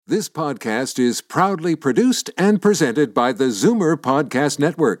This podcast is proudly produced and presented by the Zoomer Podcast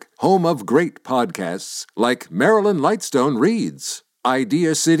Network, home of great podcasts like Marilyn Lightstone Reads,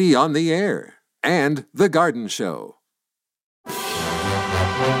 Idea City on the Air, and The Garden Show.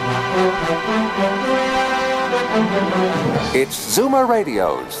 It's Zoomer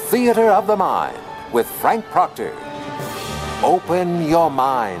Radio's Theater of the Mind with Frank Proctor. Open your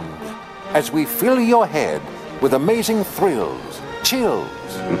mind as we fill your head with amazing thrills, chills,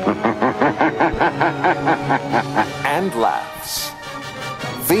 and laughs.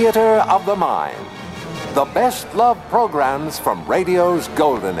 Theater of the Mind. The best love programs from radio's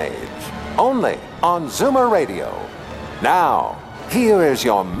golden age. Only on Zoomer Radio. Now, here is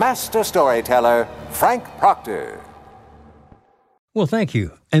your master storyteller, Frank Proctor. Well, thank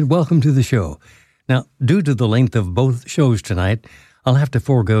you, and welcome to the show. Now, due to the length of both shows tonight, I'll have to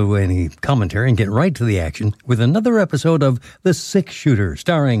forego any commentary and get right to the action with another episode of The Six Shooter,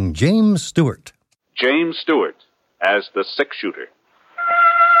 starring James Stewart. James Stewart as the Six Shooter.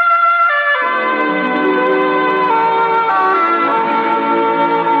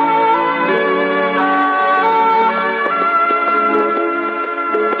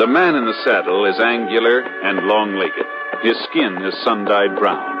 The man in the saddle is angular and long-legged. His skin is sun-dyed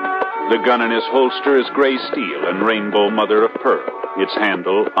brown. The gun in his holster is gray steel and rainbow mother of pearl, its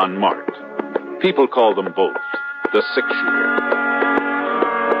handle unmarked. People call them both the Six Shooter.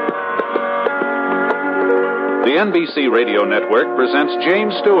 The NBC Radio Network presents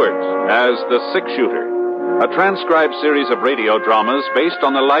James Stewart as the Six Shooter, a transcribed series of radio dramas based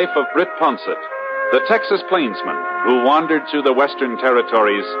on the life of Britt Ponsett, the Texas plainsman who wandered through the Western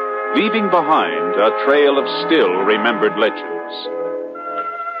Territories, leaving behind a trail of still-remembered legends.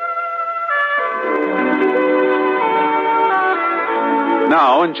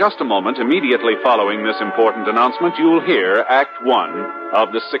 Now, in just a moment, immediately following this important announcement, you'll hear Act One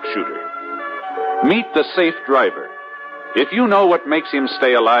of The Six Shooter. Meet the safe driver. If you know what makes him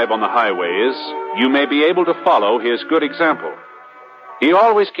stay alive on the highways, you may be able to follow his good example. He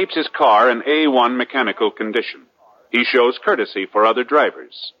always keeps his car in A1 mechanical condition. He shows courtesy for other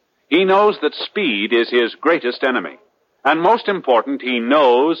drivers. He knows that speed is his greatest enemy. And most important, he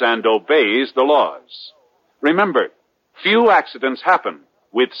knows and obeys the laws. Remember, few accidents happen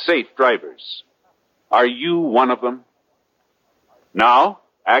with safe drivers. Are you one of them? Now,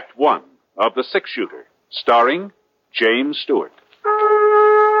 Act One of The Six Shooter, starring James Stewart.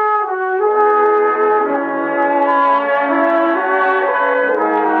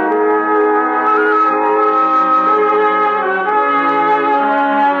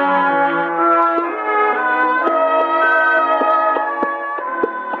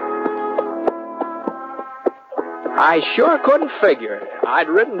 I sure couldn't figure it. I'd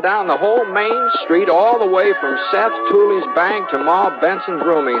ridden down the whole main street all the way from Seth Tooley's bank to Ma Benson's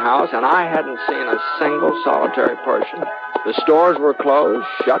rooming house, and I hadn't seen a single solitary person. The stores were closed,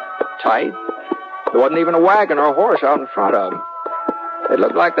 shut tight. There wasn't even a wagon or a horse out in front of them. It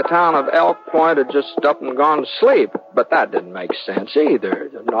looked like the town of Elk Point had just up and gone to sleep, but that didn't make sense either.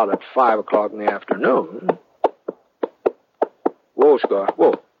 Not at 5 o'clock in the afternoon. Whoa, Scar.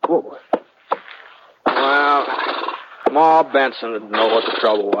 Whoa. Well, Ma Benson didn't know what the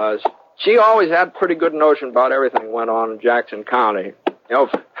trouble was. She always had a pretty good notion about everything that went on in Jackson County. You know,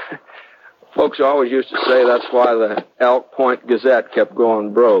 folks always used to say that's why the Elk Point Gazette kept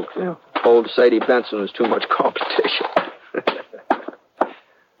going broke. You know, old Sadie Benson was too much competition.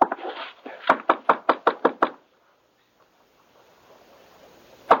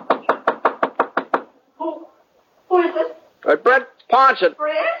 Who is it? Brett Ponsett.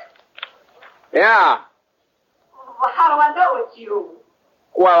 Brett? Yeah. Well, how do I know it's you?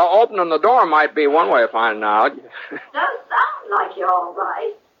 Well, opening the door might be one way of finding out. Does sound like you're all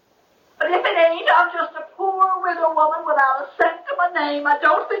right. But if it ain't, I'm just a poor widow woman without a cent to my name. I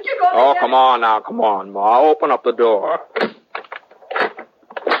don't think you're going to Oh, get... come on now. Come on, Ma. Open up the door.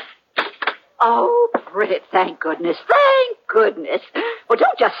 Oh, Britt, thank goodness. Thank goodness. Well,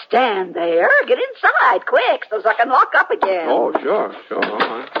 don't just stand there. Get inside, quick, so I can lock up again. Oh, sure. All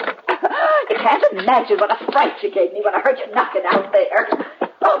right. You can't imagine what a fright you gave me when I heard you knocking out there.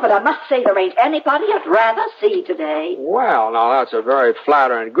 Oh, but I must say there ain't anybody I'd rather see today. Well, now, that's a very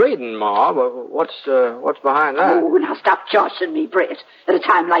flattering greeting, Ma, but what's behind that? Oh, now stop joshing me, Britt. At a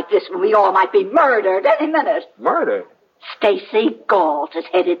time like this when we all might be murdered any minute. Murder? Stacy Galt is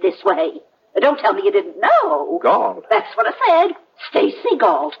headed this way. Don't tell me you didn't know. Galt? That's what I said. Stacy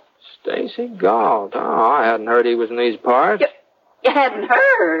Galt. Stacy Galt? Oh, I hadn't heard he was in these parts. You hadn't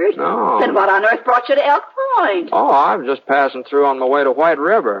heard? No. Then what on earth brought you to Elk Point? Oh, I was just passing through on my way to White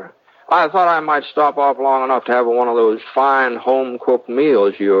River. I thought I might stop off long enough to have one of those fine home-cooked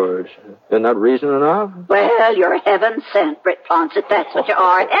meals of yours. Isn't that reason enough? Well, you're heaven sent, Britt Fawcett. That's what you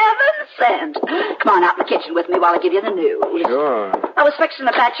are. Heaven sent. Come on out in the kitchen with me while I give you the news. Sure. I was fixing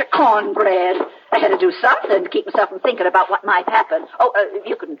a batch of cornbread. I had to do something to keep myself from thinking about what might happen. Oh,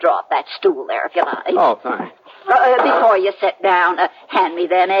 you can draw up that stool there if you like. Oh, thanks. Before you sit down, hand me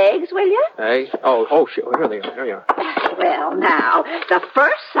them eggs, will you? Eggs? Oh, sure. Here they are. Here you are. Well, now, the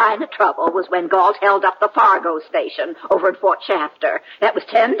first sign of trouble was when Galt held up the Fargo station over at Fort Shafter. That was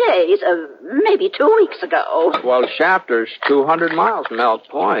 10 days, maybe 2 weeks ago. Well, Shafter's 200 miles from Elk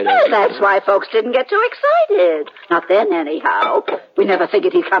Point. Well, that's why folks didn't get too excited. Not then, anyhow. We never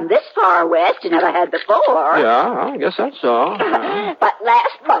figured he'd come this far west. He never had before. Yeah, I guess that's so. But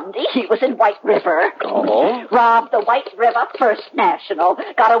last Monday, he was in White River. Oh? Robbed the White River First National.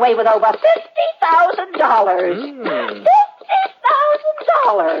 Got away with over $50,000.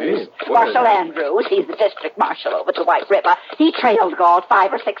 $50,000. Marshal Andrews, he's the district marshal over to White River. He trailed Galt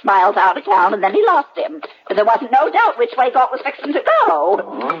 5 or 6 miles out of town, and then he lost him. But there wasn't no doubt which way Galt was fixing to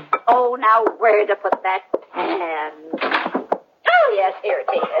go. Oh, now where to put that pan? Oh, yes, here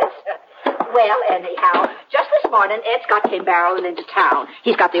it is. Well, anyhow, just this morning, Ed Scott came barreling into town.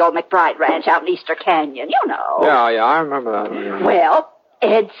 He's got the old McBride Ranch out in Easter Canyon, you know. Yeah, I remember that. Yeah. Well,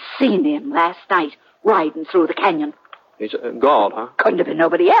 Ed seen him last night riding through the canyon. He's Galt, huh? Couldn't have been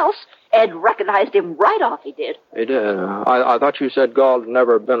nobody else. Ed recognized him right off, he did. He did. I thought you said Galt had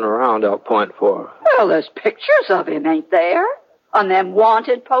never been around Elk Point before. Well, there's pictures of him, ain't there? On them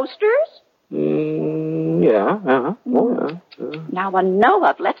wanted posters? Yeah. Oh, yeah. Now, I know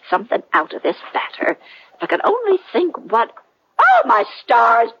I've left something out of this batter. If I could only think what... Oh, my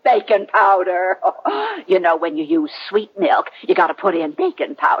stars, bacon powder. You know, when you use sweet milk, you got to put in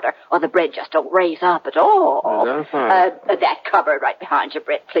baking powder, or the bread just don't raise up at all. That cupboard right behind you,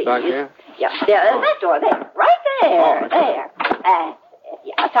 Britt, please. Back here? Yeah, that door there. Right there. There.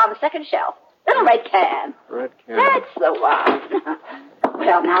 Yeah, it's on the second shelf. Little red can. Red can. That's the one.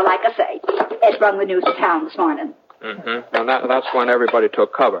 Well, now, like I say, Ed brung the news to town this morning. Mm-hmm. And that's when everybody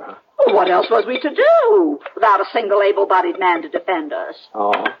took cover, huh? Well, what else was we to do without a single able-bodied man to defend us?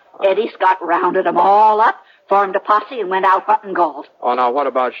 Oh. Eddie Scott rounded them all up, formed a posse, and went out hunting Galt. Oh, now what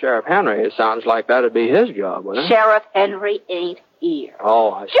about Sheriff Henry? It sounds like that'd be his job, wouldn't it? Sheriff Henry ain't here.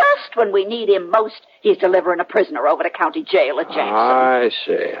 Oh, I see. Just when we need him most, he's delivering a prisoner over to county jail at Jackson. I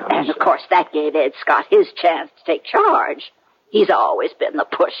see. And, of course, that gave Ed Scott his chance to take charge. He's always been the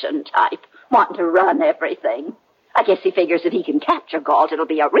pushing type, wanting to run everything. I guess he figures if he can capture Galt, it'll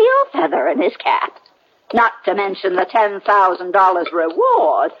be a real feather in his cap. Not to mention the $10,000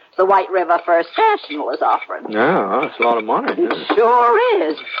 reward the White River First National is offering. Yeah, that's a lot of money. It sure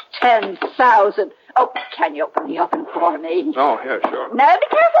is. 10,000. Oh, can you open the oven for me? Oh, yeah, sure. Now, be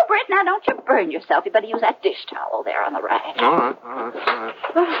careful, Britt. Now, don't you burn yourself. You better use that dish towel there on the rack. All right.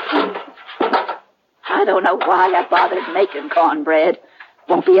 I don't know why I bothered making cornbread.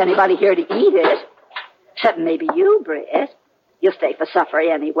 Won't be anybody here to eat it. Except maybe you, Britt. You'll stay for supper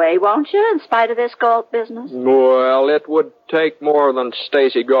anyway, won't you, in spite of this Galt business? Well, it would take more than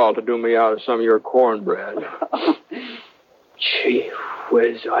Stacy Galt to do me out of some of your cornbread. Gee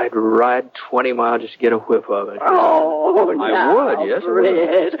whiz, I'd ride 20 miles just to get a whiff of it. Oh, I would, yes.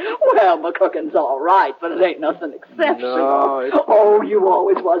 Britt. Well, my cooking's all right, but it ain't nothing exceptional. No, Oh, you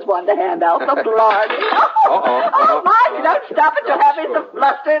always was one to hand out the blarney. Oh, mind, don't stop it. You'll have me so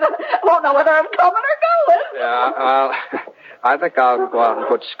flustered. I won't know whether I'm coming or going. Yeah, I think I'll go out and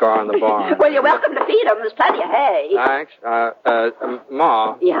put Scar in the barn. Well, you're welcome to feed him. There's plenty of hay. Thanks.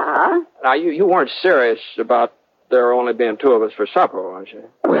 Ma. Yeah? Now, you weren't serious about there only being 2 of us for supper, weren't you?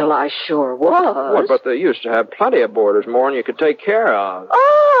 Well, I sure was. Well, but they used to have plenty of boarders, more than you could take care of.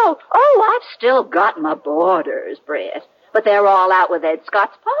 Oh, I've still got my boarders, Britt. But they're all out with Ed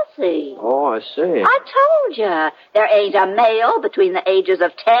Scott's posse. Oh, I see. I told you. There ain't a male between the ages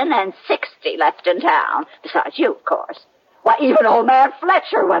of 10 and 60 left in town. Besides you, of course. Why, even old man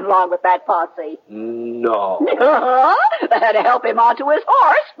Fletcher went along with that posse. No. They had to help him onto his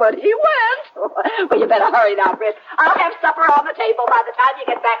horse, but he went. Well, you better hurry now, Britt. I'll have supper on the table by the time you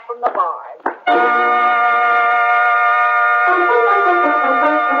get back from the barn.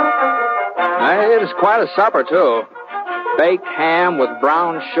 Hey, it was quite a supper, too. Baked ham with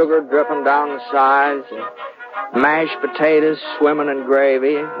brown sugar dripping down the sides, and mashed potatoes swimming in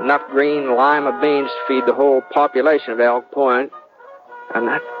gravy, enough green lima beans to feed the whole population of Elk Point. And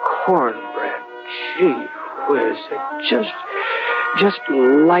that cornbread, gee whiz, it just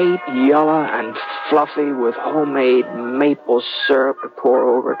light yellow and fluffy with homemade maple syrup to pour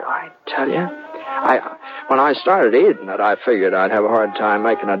over it. I tell you, When I started eating it, I figured I'd have a hard time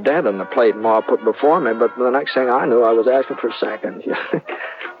making a dent in the plate Ma put before me, but the next thing I knew, I was asking for seconds.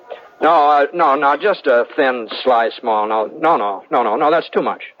 No, just a thin slice, Ma. No, that's too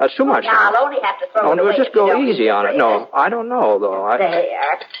much. That's too much. Now, I'll only have to throw it away. Just go easy on it. No, I don't know, though.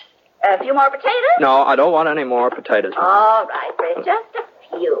 There. A few more potatoes? No, I don't want any more potatoes. All right, Britt, just a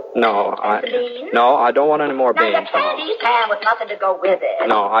few. No, beans? No, I don't want any more beans. Now, the candy's pan with nothing to go with it.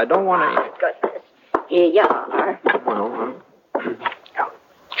 No, I don't want any. Oh, goodness. Here you are. Well,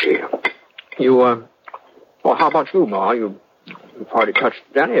 gee. Well, how about you, Ma? You've hardly touched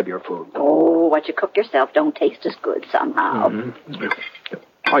any of your food. Oh, what you cook yourself don't taste as good somehow. Mm-hmm.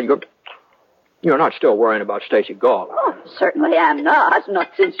 Oh, you're not still worrying about Stacy Galt? Oh, certainly am not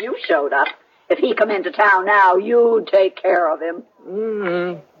since you showed up. If he come into town now, you'd take care of him.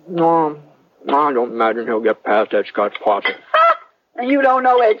 No, I don't imagine he'll get past Ed Scott's posse. And you don't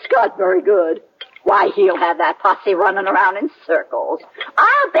know Ed Scott very good. Why, he'll have that posse running around in circles.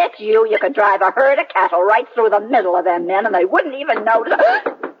 I'll bet you could drive a herd of cattle right through the middle of them men, and they wouldn't even notice.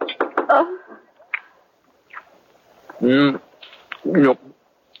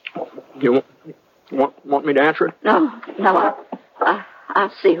 You want me to answer it? No,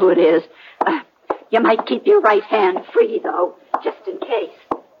 I'll see who it is. You might keep your right hand free, though, just in case.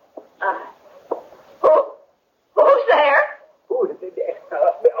 Who's there?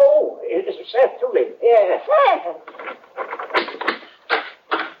 It's Seth Tooley. Yes. Seth.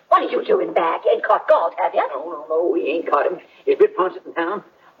 What are you doing back? You ain't caught Galt, have you? No, we ain't caught him. Is Britt Ponset in town?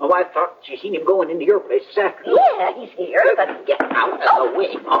 My wife thought she seen him going into your place this afternoon. Yeah, he's here, but get Out of the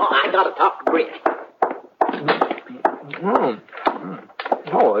way. Oh, I gotta talk to Britt.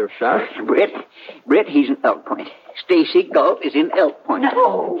 Hello there, Seth. Britt, he's in Elk Point. Stacy Galt is in Elk Point.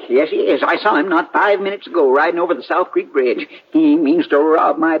 No. Yes, he is. I saw him not 5 minutes ago riding over the South Creek Bridge. He means to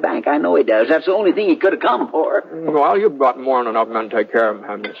rob my bank. I know he does. That's the only thing he could have come for. Well, you've got more than enough men to take care of him,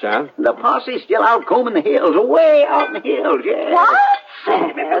 haven't you, Seth? The posse's still out combing the hills, away out in the hills, yeah. What?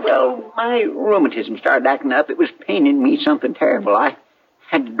 Well, my rheumatism started acting up. It was paining me something terrible. I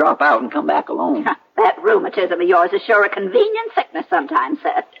had to drop out and come back alone. That rheumatism of yours is sure a convenient sickness sometimes,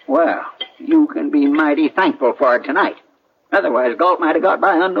 Seth. Well, you can be mighty thankful for it tonight. Otherwise, Galt might have got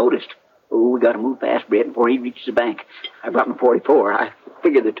by unnoticed. Oh, we got to move fast, Britt, before he reaches the bank. I brought him 44. I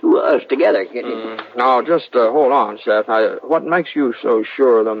figured the two of us together get him. Now, just hold on, Seth. What makes you so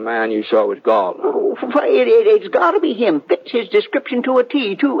sure the man you saw was Galt? Oh, it's got to be him. Fits his description to a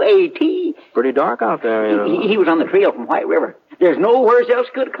T, to a T. Pretty dark out there, you know. He was on the trail from White River. There's nowhere else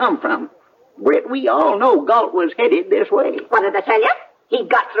could have come from. Britt, we all know Galt was headed this way. What did I tell you? He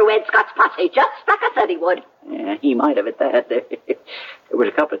got through Ed Scott's posse just like I said he would. Yeah, he might have at that. There was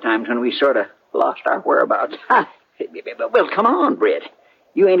a couple of times when we sort of lost our whereabouts. Well, come on, Britt.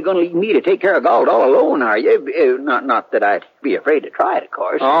 You ain't going to leave me to take care of Galt all alone, are you? Not that I'd be afraid to try it, of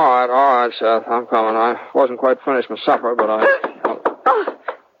course. All right, Seth. I'm coming. I wasn't quite finished my supper, but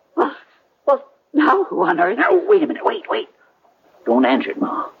Well, now who on earth? Now, wait a minute. Wait. Don't answer it,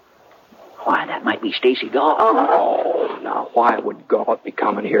 Ma. Why, that might be Stacy Galt. Oh, now, why would Galt be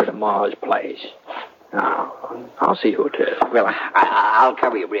coming here to Ma's place? Now, I'll see who it is. Well, I'll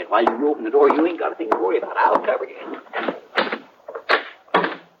cover you, Britt. While you open the door, you ain't got a thing to worry about. I'll cover you.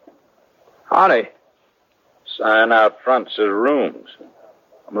 Howdy. Sign out front says rooms.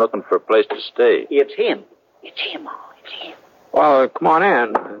 I'm looking for a place to stay. It's him, Ma. It's him. Well, come on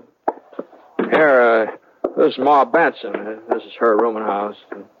in. Here, this is Ma Benson. This is her rooming house.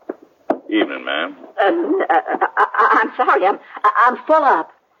 Evening, ma'am. I'm sorry. I'm full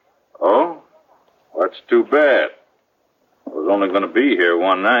up. Oh? That's too bad. I was only going to be here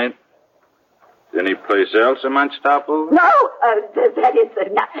one night. Any place else I might stop over? No, that is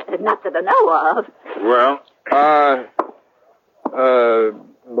not that I know of. Well?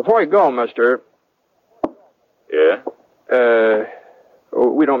 Before you go, mister. Yeah?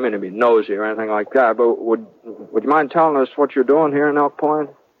 We don't mean to be nosy or anything like that, but would you mind telling us what you're doing here in Elk Point?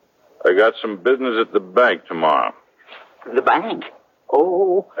 I got some business at the bank tomorrow. The bank?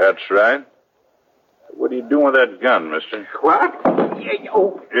 Oh. That's right. What are you doing with that gun, mister? What?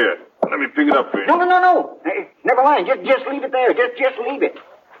 Oh. Here, let me pick it up for you. No. Never mind. Just leave it there. Just leave it.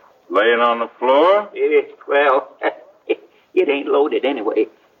 Laying on the floor? Well, it ain't loaded anyway.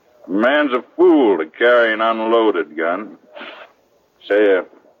 A man's a fool to carry an unloaded gun. Say,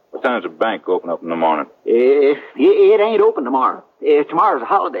 what time's the bank open up in the morning? It ain't open tomorrow. Tomorrow's a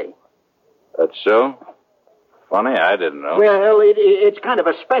holiday. That's so? Funny, I didn't know. Well, it's kind of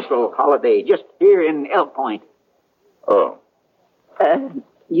a special holiday, just here in Elk Point. Oh.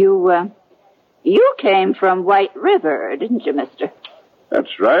 You came from White River, didn't you, mister?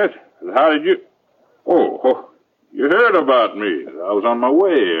 That's right. How did you... Oh, you heard about me. I was on my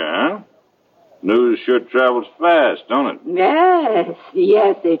way, huh? News sure travels fast, don't it?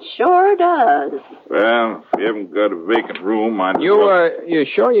 Yes, it sure does. Well, if you haven't got a vacant room, You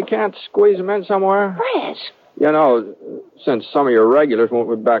sure you can't squeeze them in somewhere? Fred. You know, since some of your regulars won't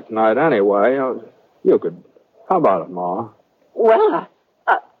be back tonight anyway, you could... How about it, Ma? Well,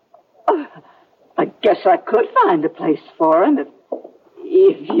 I guess I could find a place for him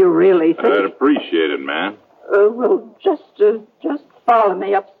if you really think... I'd appreciate it, man. Well, just follow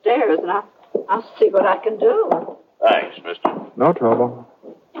me upstairs and I'll see what I can do. Thanks, mister. No trouble.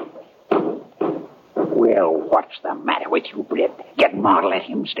 Well, what's the matter with you, Britt? Get Ma to let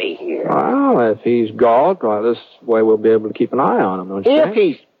him stay here. Well, if he's galled, well, this way we'll be able to keep an eye on him, don't you think?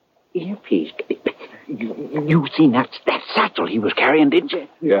 If he's... You seen that satchel he was carrying, didn't you?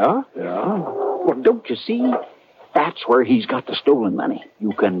 Yeah. Well, don't you see? That's where he's got the stolen money.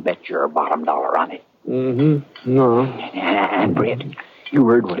 You can bet your bottom dollar on it. Mm-hmm. No. And Britt, you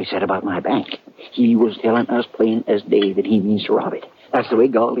heard what he said about my bank. He was telling us plain as day that he means to rob it. That's the way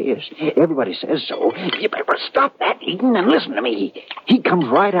Galt is. Everybody says so. You better stop that, Eden, and listen to me. He comes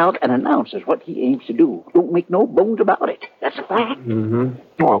right out and announces what he aims to do. Don't make no bones about it. That's a fact. Mm-hmm.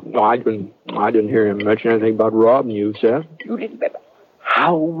 Well, no, I didn't hear him mention anything about robbing you, Seth. You didn't.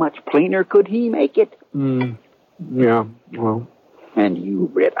 How much plainer could he make it? Yeah, well. And you,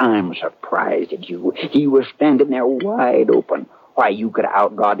 Britt, I'm surprised at you. He was standing there wide open. Why, you could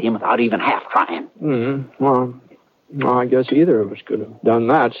have outgawed him without even half trying. Well, I guess either of us could have done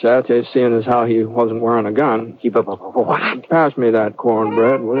that, Seth, seeing as how he wasn't wearing a gun. What? Pass me that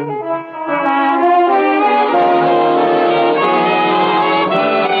cornbread, will you?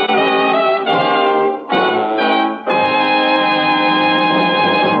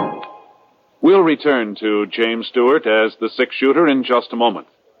 We'll return to James Stewart as the six-shooter in just a moment.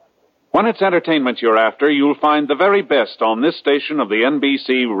 When it's entertainment you're after, you'll find the very best on this station of the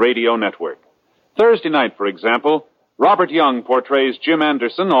NBC radio network. Thursday night, for example, Robert Young portrays Jim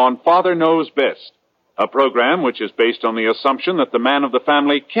Anderson on Father Knows Best, a program which is based on the assumption that the man of the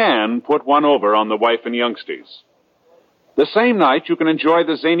family can put one over on the wife and youngsters. The same night, you can enjoy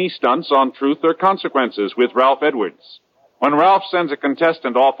the zany stunts on Truth or Consequences with Ralph Edwards. When Ralph sends a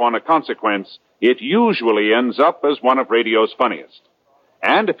contestant off on a consequence, it usually ends up as one of radio's funniest.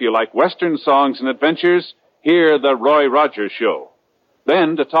 And if you like Western songs and adventures, hear The Roy Rogers Show.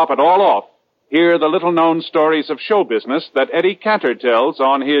 Then, to top it all off, hear the little-known stories of show business that Eddie Cantor tells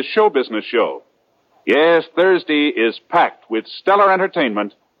on his show business show. Yes, Thursday is packed with stellar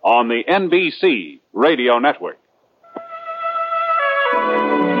entertainment on the NBC Radio Network.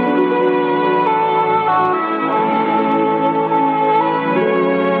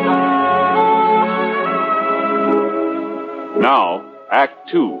 Now, Act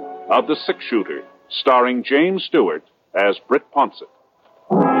Two of The Six-Shooter, starring James Stewart as Britt Ponsett.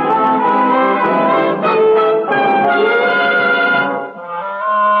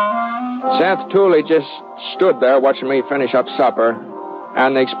 Seth Tooley just stood there watching me finish up supper,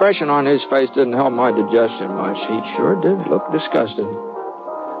 and the expression on his face didn't help my digestion much. He sure did look disgusted.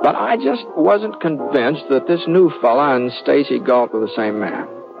 But I just wasn't convinced that this new fella and Stacy Galt were the same man.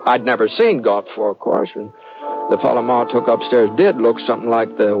 I'd never seen Galt before, of course, and the fella Ma took upstairs did look something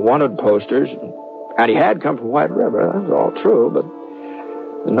like the wanted posters, and he had come from White River. That was all true, but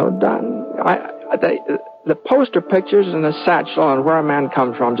no doubt. The poster pictures and the satchel and where a man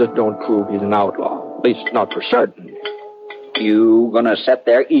comes from just don't prove he's an outlaw. At least not for certain. You gonna sit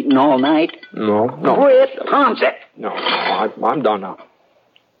there eating all night? No. Britt Ponsett. No, I'm done now.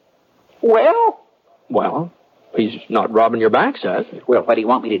 Well, he's not robbing your bank, Seth. Well, what do you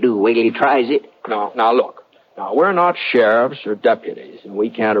want me to do? Wait till he tries it? No, now look. Now, we're not sheriffs or deputies, and we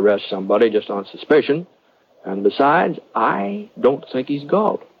can't arrest somebody just on suspicion. And besides, I don't think he's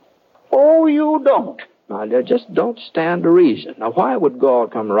Galt. Oh, you don't? Now, just don't stand to reason. Now, why would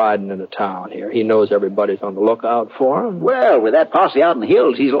Galt come riding into town here? He knows everybody's on the lookout for him. Well, with that posse out in the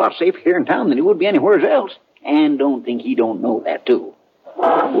hills, he's a lot safer here in town than he would be anywhere else. And don't think he don't know that, too.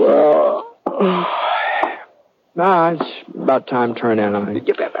 Well, it's about time to turn in.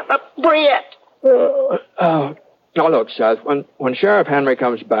 Britt! Now, look, Seth, when Sheriff Henry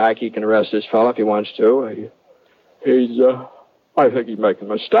comes back, he can arrest this fellow if he wants to. I think he's making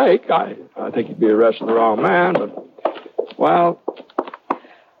a mistake. I think he'd be arresting the wrong man, but, well...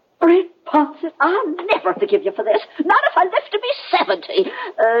 Britt Ponsett, I'll never forgive you for this. Not if I live to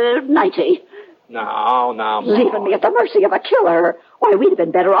be 90. No. Leaving me at the mercy of a killer. Why, we'd have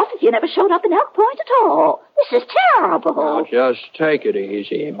been better off if you never showed up in Elk Point at all. This is terrible. Now, just take it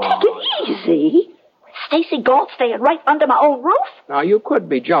easy, Mom. Take it easy? Stacy Galt staying right under my own roof? Now, you could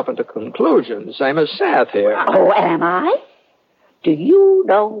be jumping to conclusions, same as Seth here. Oh, am I? Do you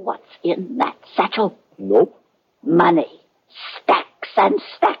know what's in that satchel? Nope. Money. Stacks and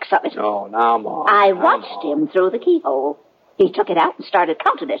stacks of it. Oh, now, Ma. I watched him through the keyhole. He took it out and started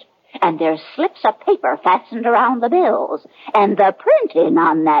counting it. And there's slips of paper fastened around the bills. And the printing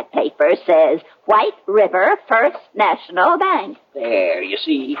on that paper says White River First National Bank. There, you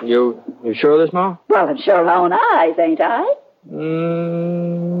see. You sure of this, Ma? Well, I'm sure own eyes, ain't I?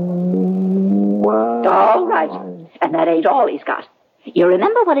 Well... All right. And that ain't all he's got. You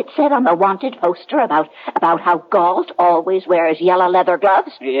remember what it said on the wanted poster about how Galt always wears yellow leather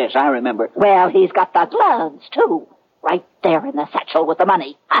gloves? Yes, I remember. Well, he's got the gloves, too. Right there in the satchel with the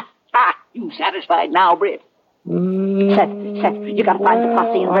money. Ha! Ha! You satisfied now, Britt? Seth, you gotta find the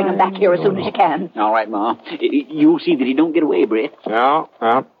posse and bring them back here as soon as you can. All right, Ma. You'll see that he don't get away, Britt. Yeah,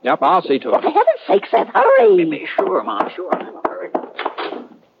 yep, I'll see to For it. heaven's sake, Seth, hurry. Sure, Ma, sure. I'm a hurry.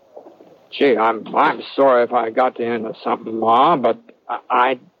 Gee, I'm sorry if I got you into something, Ma, but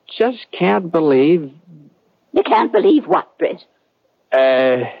I just can't believe... You can't believe what, Britt?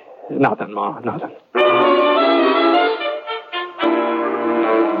 Nothing, Ma, nothing.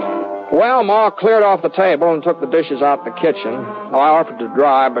 Well, Ma cleared off the table and took the dishes out the kitchen. Well, I offered to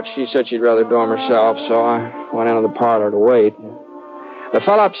dry, but she said she'd rather do them herself, so I went into the parlor to wait. The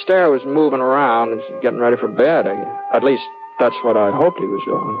fellow upstairs was moving around and getting ready for bed. At least, that's what I hoped he was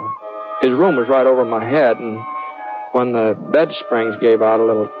doing. His room was right over my head, and when the bed springs gave out a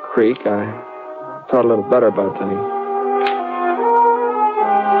little creak, I felt a little better about things.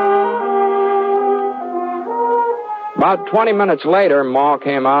 About 20 minutes later, Ma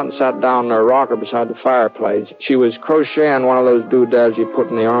came out and sat down in her rocker beside the fireplace. She was crocheting one of those doodads you put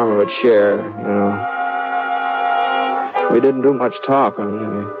in the arm of a chair, you know. We didn't do much talking.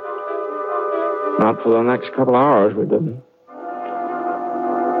 Not for the next couple of hours, we didn't.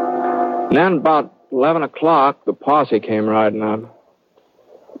 And then about 11 o'clock, the posse came riding up.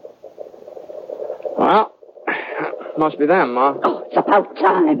 Well, must be them, Ma. Oh, it's about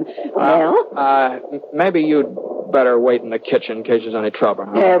time. Well? Maybe you'd better wait in the kitchen in case there's any trouble,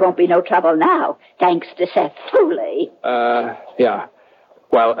 huh? There won't be no trouble now, thanks to Seth Tooley. Yeah.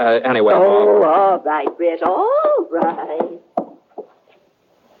 Well, anyway... Oh, all right, Britt, all right.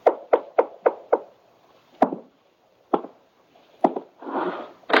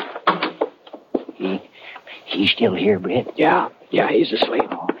 He's still here, Britt? Yeah, he's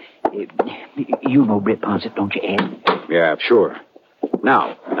asleep. You know Britt Ponsett, don't you, Ed? Yeah, sure.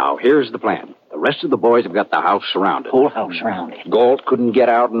 Now, here's the plan. The rest of the boys have got the house surrounded. Whole house surrounded. Galt couldn't get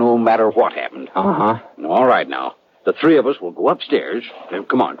out no matter what happened. Uh-huh. All right, now. The three of us will go upstairs.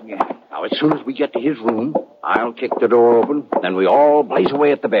 Come on. Yeah. Now, as soon as we get to his room, I'll kick the door open, then we all blaze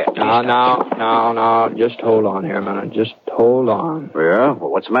away at the bed. No. Just hold on here a minute. Just hold on. Yeah?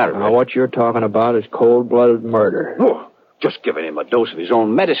 Well, what's the matter? Now, what you're talking about is cold-blooded murder. Oh, just giving him a dose of his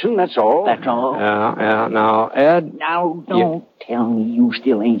own medicine, that's all. That's all? Yeah. Now, Ed... Now, don't tell me you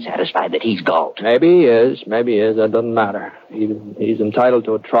still ain't satisfied that he's Galt. Maybe he is. That doesn't matter. He's entitled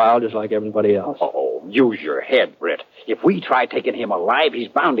to a trial just like everybody else. Oh, use your head, Britt. If we try taking him alive, he's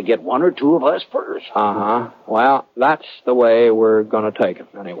bound to get one or two of us first. Uh-huh. Well, that's the way we're going to take him,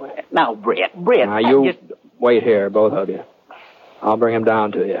 anyway. Now, Britt. Now, you wait here, both of you. I'll bring him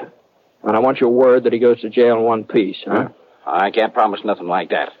down to you. And I want your word that he goes to jail in one piece, huh? I can't promise nothing like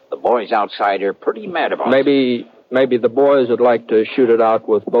that. The boys outside are pretty mad about it. Maybe the boys would like to shoot it out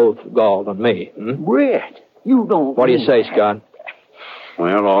with both Galt and me. Britt, you don't... What do you say, Scott?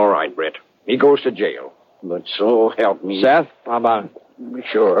 Well, all right, Britt. He goes to jail. But so help me. Seth, how about it?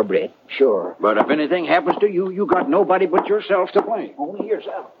 Sure, Britt, sure. But if anything happens to you, you got nobody but yourself to blame. Only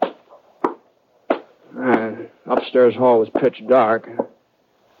yourself. Upstairs hall was pitch dark.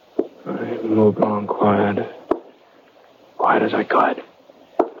 I moved along quiet as I could.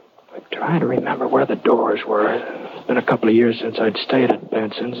 I'm trying to remember where the doors were. It's been a couple of years since I'd stayed at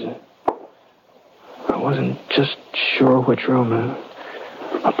Benson's. I wasn't just sure which room.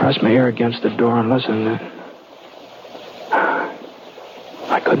 I pressed my ear against the door and listened.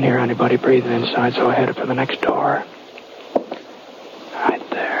 I couldn't hear anybody breathing inside, so I headed for the next door. Right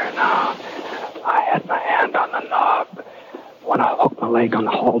there now. I had my hand on the knob when I hooked my leg on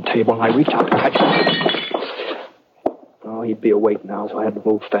the hall table and I reached out to catch him. Oh, he'd be awake now, so I had to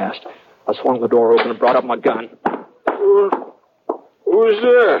move fast. I swung the door open and brought up my gun. Who's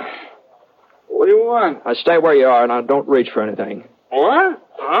there? What do you want? Stay where you are, and don't reach for anything. What?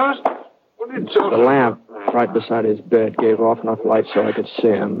 Huh? What are you talking The lamp right beside his bed gave off enough light so I could see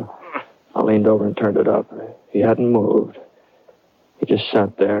him. I leaned over and turned it up. He hadn't moved. He just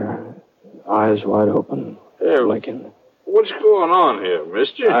sat there, eyes wide open, blinking. What's going on here,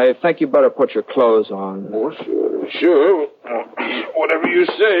 mister? I think you better put your clothes on. Oh, sure. Whatever you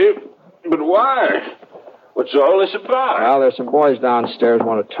say. But why? What's all this about? Well, there's some boys downstairs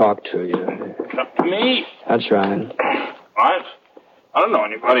want to talk to you. Talk to me? That's right. What? I don't know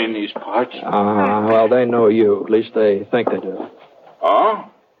anybody in these parts. Well, they know you. At least they think they do. Oh?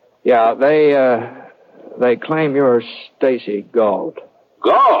 Yeah, they claim you're Stacy Gault.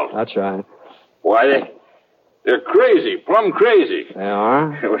 Gault? That's right. Why, they're crazy, plumb crazy. They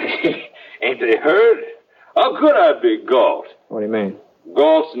are? Ain't they heard? How could I be Gault? What do you mean?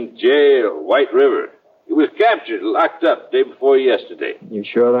 Gault's in jail, White River. He was captured, locked up day before yesterday. You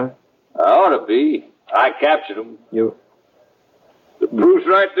sure of that? I ought to be. I captured him. You... The proof's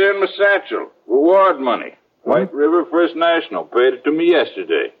right there in my satchel. Reward money. White River First National paid it to me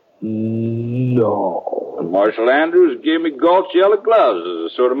yesterday. No. And Marshal Andrews gave me Gault's yellow gloves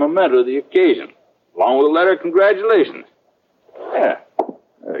as a sort of memento of the occasion, along with a letter of congratulations. Yeah.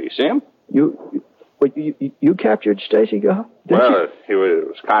 You see him? You captured Stacy Gault? Well, it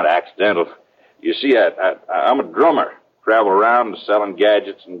was kind of accidental. You see, I'm a drummer. Travel around selling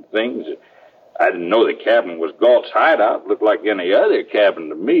gadgets and things. I didn't know the cabin was Gault's hideout. Looked like any other cabin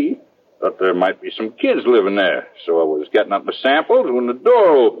to me. Thought there might be some kids living there. So I was getting up my samples when the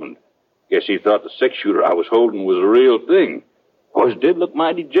door opened. Guess he thought the six-shooter I was holding was a real thing. Of course, it did look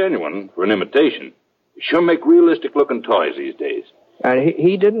mighty genuine for an imitation. They sure make realistic-looking toys these days. And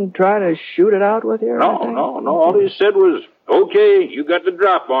he didn't try to shoot it out with you? No. All he said was, okay, you got the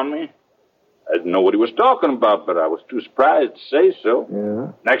drop on me. I didn't know what he was talking about, but I was too surprised to say so.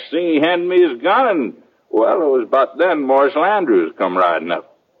 Yeah. Next thing, he handed me his gun, and, well, it was about then Marshal Andrews come riding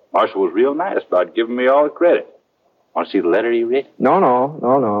up. Marshal was real nice about giving me all the credit. Want to see the letter he wrote?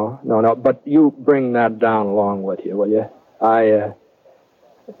 No. But you bring that down along with you, will you?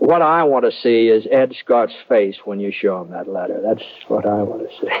 What I want to see is Ed Scott's face when you show him that letter. That's what I want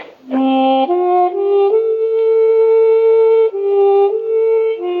to see.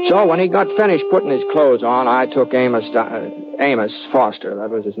 So when he got finished putting his clothes on, I took Amos Foster, that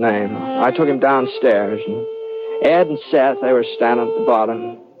was his name. I took him downstairs, and Ed and Seth, they were standing at the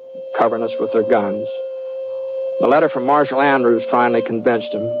bottom, covering us with their guns. The letter from Marshal Andrews finally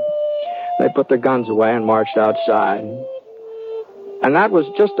convinced them. They put their guns away and marched outside. And that was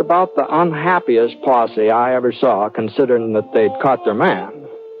just about the unhappiest posse I ever saw, considering that they'd caught their man.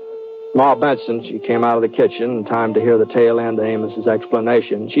 Ma Benson, she came out of the kitchen in time to hear the tail end of Amos's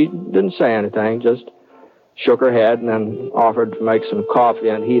explanation. She didn't say anything, just shook her head and then offered to make some coffee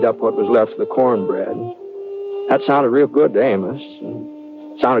and heat up what was left of the cornbread. That sounded real good to Amos.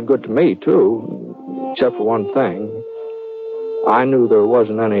 It sounded good to me, too, except for one thing. I knew there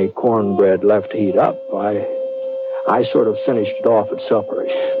wasn't any cornbread left to heat up. I sort of finished it off at supper.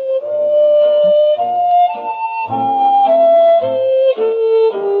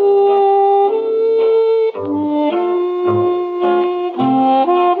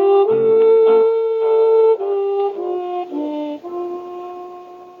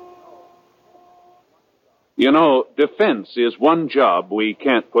 You know, defense is one job we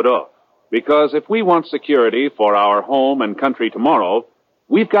can't put off. Because if we want security for our home and country tomorrow,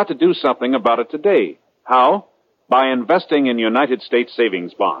 we've got to do something about it today. How? By investing in United States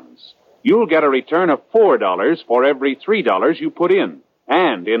savings bonds. You'll get a return of $4 for every $3 you put in,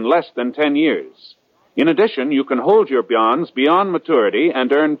 and in less than 10 years. In addition, you can hold your bonds beyond maturity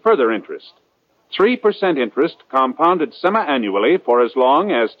and earn further interest. 3% interest compounded semi-annually for as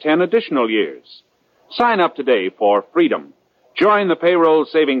long as 10 additional years. Sign up today for freedom. Join the payroll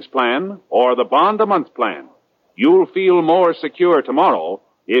savings plan or the bond-a-month plan. You'll feel more secure tomorrow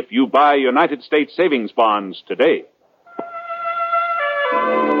if you buy United States savings bonds today.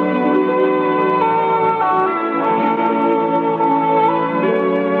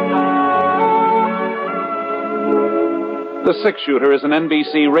 The Six Shooter is an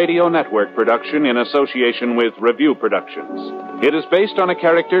NBC Radio Network production in association with Review Productions. It is based on a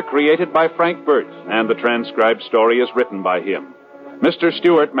character created by Frank Burt, and the transcribed story is written by him. Mr.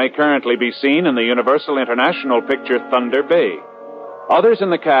 Stewart may currently be seen in the Universal International picture Thunder Bay. Others in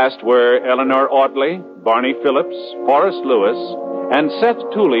the cast were Eleanor Audley, Barney Phillips, Forrest Lewis, and Seth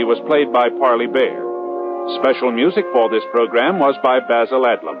Tooley was played by Parley Bear. Special music for this program was by Basil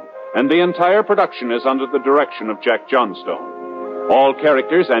Adlam, and the entire production is under the direction of Jack Johnstone. All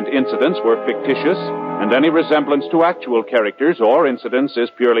characters and incidents were fictitious, and any resemblance to actual characters or incidents is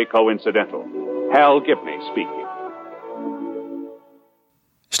purely coincidental. Hal Gibney speaking.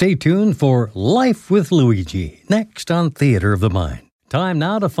 Stay tuned for Life with Luigi, next on Theater of the Mind. Time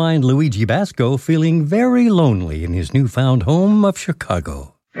now to find Luigi Basco feeling very lonely in his newfound home of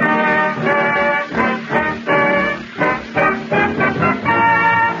Chicago.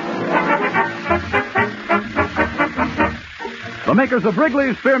 The makers of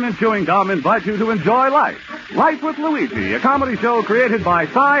Wrigley's Spearmint Chewing Gum invite you to enjoy Life. Life with Luigi, a comedy show created by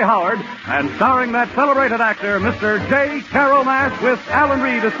Cy Howard and starring that celebrated actor, Mr. J. Carrol Naish, with Alan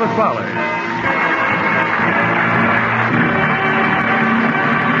Reed as Pasquale.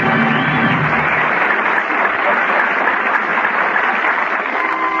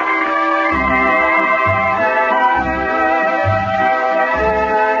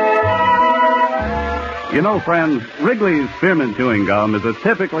 You know, friends, Wrigley's Spearmint Chewing Gum is a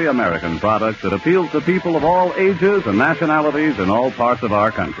typically American product that appeals to people of all ages and nationalities in all parts of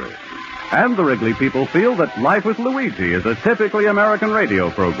our country. And the Wrigley people feel that Life with Luigi is a typically American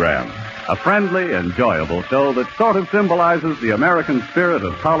radio program, a friendly, enjoyable show that sort of symbolizes the American spirit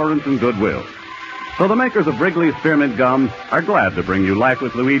of tolerance and goodwill. So the makers of Wrigley's Spearmint Gum are glad to bring you Life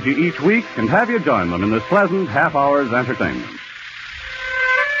with Luigi each week and have you join them in this pleasant half-hour's entertainment.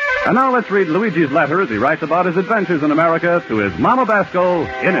 And now let's read Luigi's letter as he writes about his adventures in America to his Mama Basco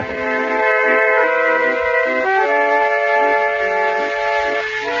in Italy.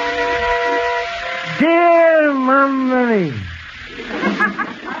 Dear Mamma,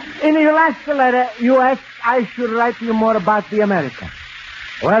 in your last letter, you asked I should write to you more about the America.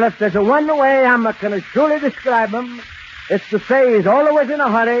 Well, if there's a one way I'm going to surely describe him, it's to say he's always in a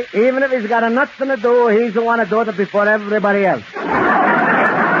hurry. Even if he's got a nothing to do, he's the one to do it before everybody else.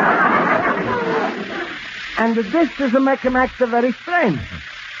 And this is make him act very strange.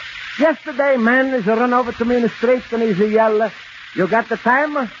 Yesterday, man is run over to me in the street and he's a yell, "You got the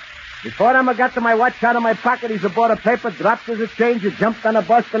time?" Before I got to my watch out of my pocket, he's a bought a paper, dropped his change, he jumped on a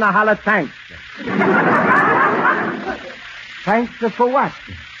bus and a holler, "Thanks." Thanks for what?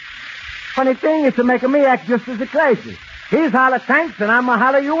 Funny thing is to make me act just as crazy. He's holler thanks and I'm a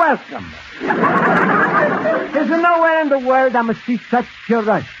holler you welcome. There's nowhere in the world I'm see such a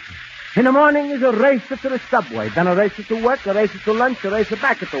rush. In the morning is a race to the subway, then a race to work, a race to lunch, a race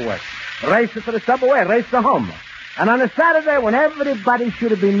back to work. A race to the subway, a race to home. And on a Saturday, when everybody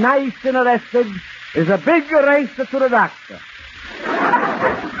should be nice and rested, is a big race to the doctor.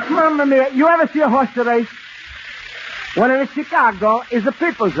 Mamma mia, you ever see a horse race? When in Chicago is a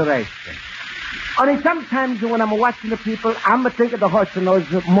people's race. Only sometimes when I'm watching the people, I'm thinking the horse knows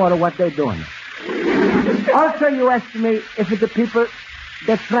more of what they're doing. Also, you asked me if the people,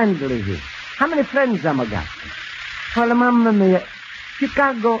 they're friendly here. How many friends am I got? Well, mamma mia,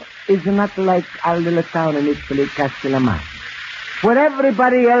 Chicago is not like our little town in Italy, Castellamare, where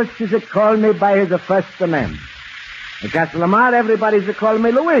everybody else is call me by his first name. In Castellamare, everybody's call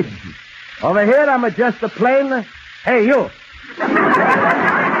me Luigi. Over here, I'm just a plain, "Hey, you."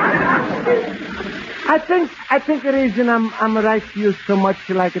 I think the reason I'm right to you so much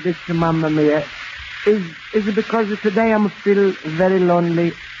like this, mamma mia, is because today I'm feel very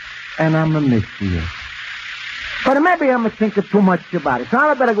lonely and I'm miss you. But maybe I'm thinking too much about it. So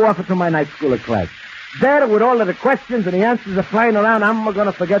I better go off to my night school class. There, with all of the questions and the answers are flying around, I'm going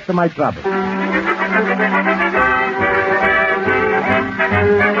to forget my trouble.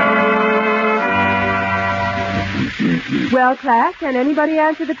 Well, class, can anybody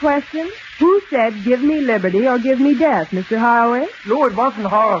answer the question? Who said, "Give me liberty or give me death," Mr. Horowitz? No, it wasn't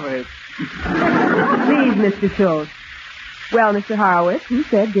Horowitz. Please, Mr. Schultz. Well, Mr. Horowitz, who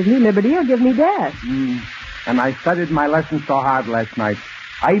said, "Give me liberty or give me death"? And I studied my lesson so hard last night.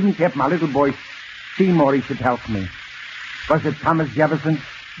 I even kept my little boy Seymour, he should help me. Was it Thomas Jefferson?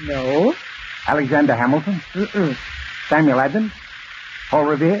 No. Alexander Hamilton? Samuel Adams? Paul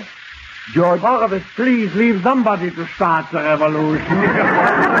Revere? George? Horowitz, please leave somebody to start the revolution.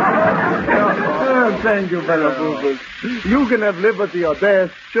 Thank you, fellow Bubbles. You can have liberty or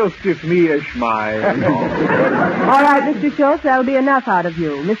death. Just give me a smile. All right, Mr. Schultz, that'll be enough out of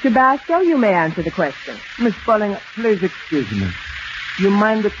you. Mr. Basco, you may answer the question. Miss Spaulding, please excuse me. You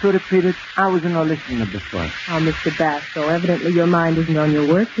mind to repeat it? I was not listening before. Oh, Mr. Basco, evidently your mind isn't on your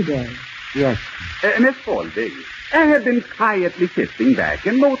work today. Yes. Miss Spaulding, I have been quietly sitting back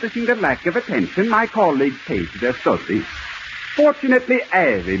and noticing the lack of attention my colleagues pay to their studies. Fortunately,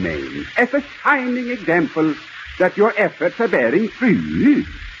 I remain as a shining example that your efforts are bearing fruit.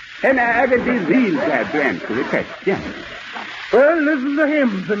 And I will be real glad to answer the question. Well, listen to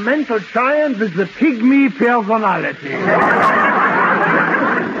him. The mental giant is the pygmy personality.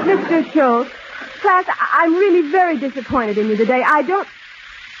 Mr. Schultz, class, I'm really very disappointed in you today. I don't...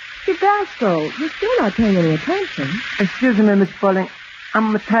 Mr. Basco, you're still not paying any attention. Excuse me, Miss Spaulding.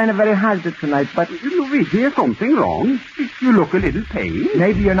 I'm kind very hard tonight, but... Luigi, is something wrong? You look a little pale.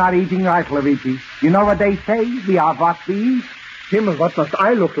 Maybe you're not eating right, Luigi. You know what they say? We are what we eat. Himmel, what does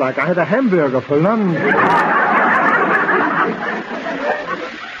I look like? I had a hamburger for lunch.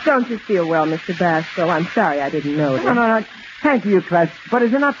 Don't you feel well, Mr. Basco? I'm sorry I didn't know that. No. Thank you, Class. But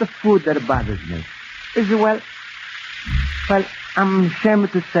it's not the food that bothers me. Is it, well, I'm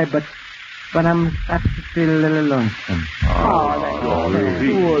ashamed to say, but I'm starting to feel a little lonesome. Oh,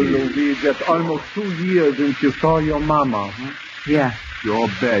 Luigi. Poor Luigi. It's almost 2 years since you saw your mama. Huh? Yeah. Ja,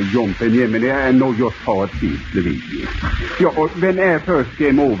 Jompen, I know your thought feels, Luigi. When I first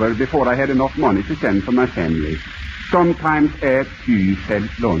came over, before I had enough money to send for my family, sometimes I too felt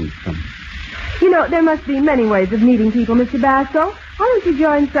lonesome. You know, there must be many ways of meeting people, Mr. Basco. Why don't you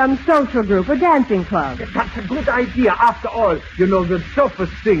join some social group or dancing club? That's a good idea. After all, you know, the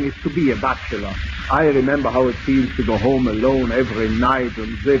toughest thing is to be a bachelor. I remember how it feels to go home alone every night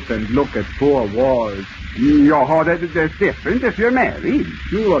and sit and look at 4 walls. Yeah, that's different if you're married.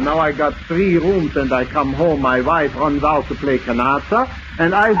 Sure, now I got 3 rooms and I come home, my wife runs out to play canasta,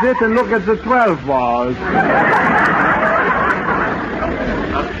 and I sit and look at the 12 walls.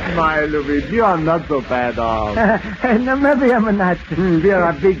 Smile, Luigi. You are not so bad off. No, maybe I'm not. You're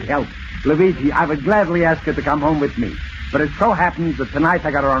a big help. Luigi, I would gladly ask you to come home with me. But it so happens that tonight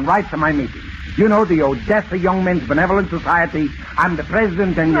I got to run right to my meeting. You know, the Odessa Young Men's Benevolent Society. I'm the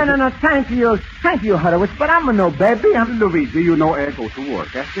president and... No, thank you. Thank you, Horowitz, but I'm no baby. Luigi, you know I go to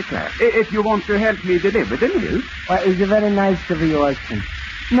work after class. If you want to help me deliver the milk... Well, it's very nice of you, Austin.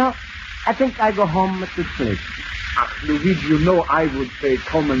 No, I think I go home to sleep. Luigi, you know I would say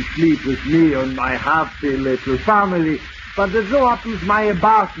come and sleep with me and my happy little family, but it so happens my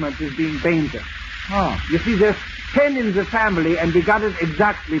apartment is being painted. Oh. You see, there's 10 in the family, and we got it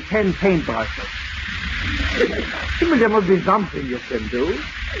exactly 10 paintbrushes. Well, there must be something you can do.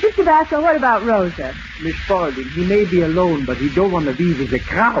 Mr. Basco, what about Rosa? Miss Spaulding, he may be alone, but he don't want to be with the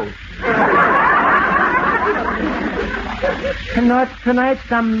crowd. Tonight,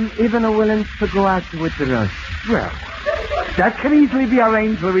 I'm even willing to go out with the Rosa. Well, that can easily be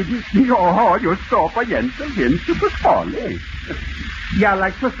arranged, Luigi. You'll stop against him to Pasquale. Yeah,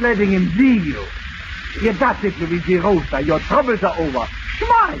 like just letting him see you. Yeah, that's it, Luigi Rosa. Your troubles are over.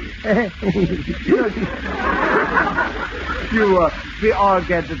 Smile. We all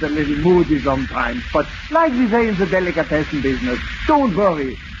get a little moody sometimes, but like we say in the delicatessen business, don't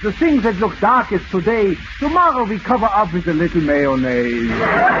worry. The things that look darkest today, tomorrow we cover up with a little mayonnaise.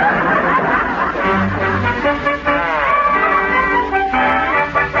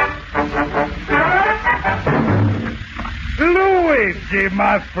 Luigi,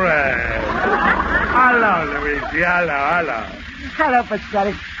 my friend. Hello, Luigi. Hello. Hello,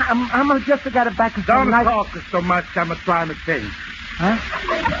 Pasquale. I'm just got it back. Don't talk so much. I'm trying to think. Huh?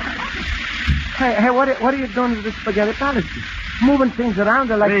 Hey, what are you doing with the spaghetti palace? Moving things around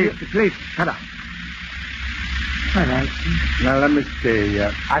like... Please, shut up. All right. Now, let me see.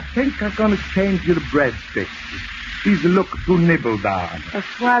 I think I'm going to change your breadsticks. These look too nibbled on.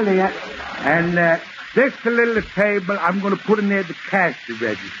 Pasquale, And this little table, I'm going to put in there the cash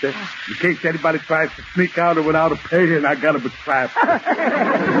register. In case anybody tries to sneak out or without a paying, I got to be trapped.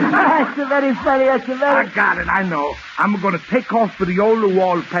 That's very funny. I got it, I know. I'm going to take off for the old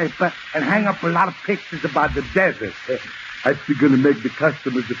wallpaper and hang up a lot of pictures about the desert. Actually going to make the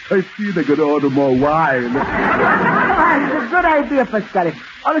customers thirsty. They're going to order more wine. It's a good idea, Pasquale.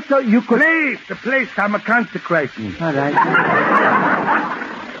 Also, you could... Please, the place I'm consecrating. All right.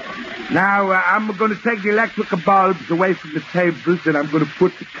 Now, I'm going to take the electrical bulbs away from the tables, and I'm going to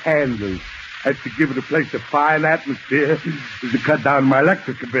put the candles. That's to give the place a fine atmosphere to cut down my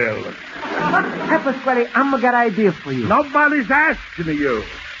electrical bill. Hey, Pasquale, I'm got an idea for you. Nobody's asking you.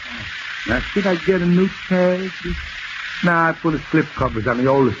 Now, should I get a new chair? Nah, I put the slip covers on the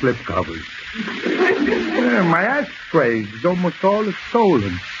old slip covers. Yeah, my ashtrays is almost all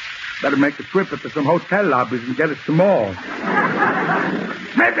stolen. Better make a trip into some hotel lobbies and get us some more.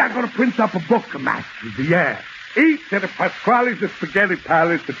 Maybe I'm going to print up a book of matches, yeah. Each of the Pasquale's the Spaghetti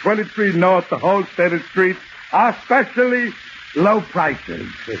Palace, the 23 North, the Holstead Street, are specially low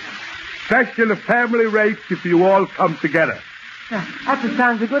prices. Special family rates if you all come together. That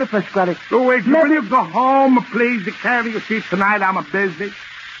sounds good, Pasquale. So wait, will you go home, please? You carry your seat tonight. I'm a busy.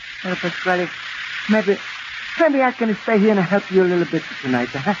 Well, Pasquale, maybe I can stay here and help you a little bit tonight.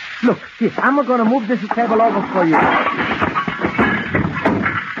 Huh? Look, here, I'm going to move this table over for you.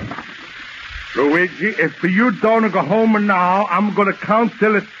 Luigi, if you don't go home now, I'm going to count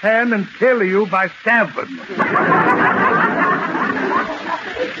till 10 and kill you by 7.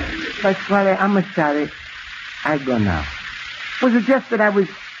 Pasquale, I'm sorry. I go now. Was it just that I was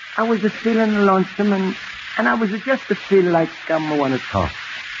just feeling lonesome and I was just to feel like I want to talk.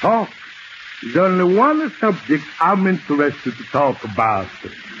 Talk? There's only one subject I'm interested to talk about.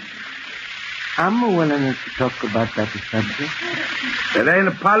 I'm willing to talk about that subject. It ain't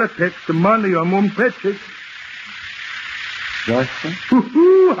a politics, the money or moon pitches. Rosa?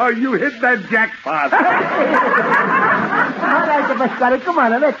 How you hit that jackpot. All right, Pasquale, come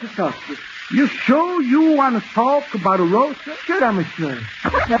on, let's talk. You sure you want to talk about a Rosa? Sure, I'm sure.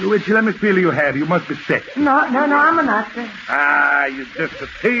 Luigi, let me feel your hair. You must be sick. No, I'm not. You're just a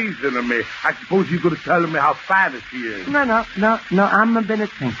teasing of me. I suppose you're going to tell me how fat she is. No, I'm been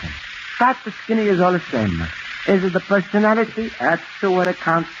thinking. Fat or skinny is all the same. Is it the personality? That's what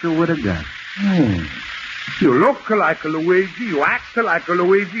accounts with a girl. You look like a Luigi. You act like a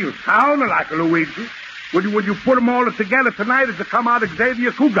Luigi. You sound like a Luigi. When you put them all together tonight, it'll come out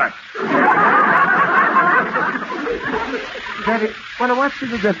Xavier Cougar. Daddy, well, what's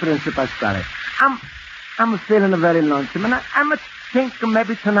the difference, Pasquale? I'm feeling very lonesome, and I'm thinking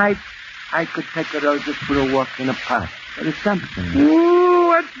maybe tonight I could take a Rosa for a walk in the park. There's something.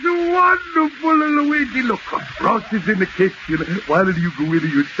 Oh, that's wonderful, Luigi. Look, Rosa's in the kitchen. Why don't you go in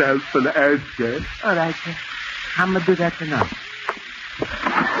yourself and ask her? All right, sir. I'm going to do that tonight.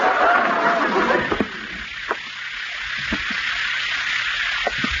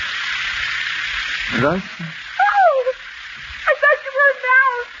 Rosa? Oh! I thought you were a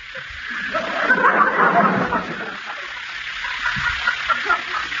mouse.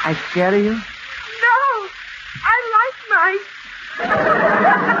 I scare you? No, I like mice.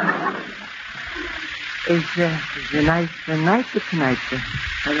 Is a nice night tonight, Rosa?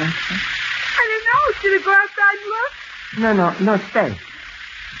 I don't know. Should I go outside and look? No, stay.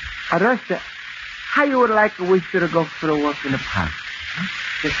 Rosa, how you would like we should go for a walk in the park? Huh?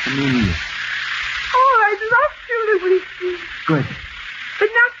 Just me and you. Oh, I'd love to, Luigi. Good. But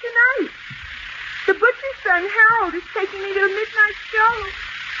not tonight. The butcher's son, Harold, is taking me to a midnight show.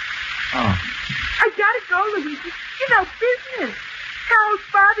 Oh. I gotta go, Luigi. You know, business. Harold's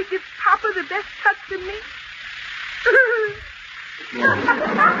father gives Papa the best cuts of meat.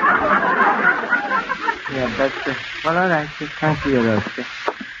 Yeah, but, well, all right. Thank you, Rosa.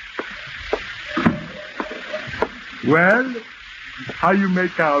 Well, how you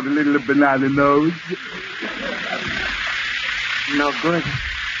make out, a little banana nose? No good.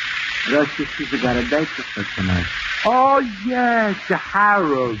 Rosa, she's got a date for tonight. Oh, yes,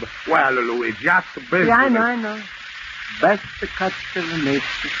 Harold. Well, Luigi, that's the business. Yeah, I know. Best the cuts of the meat.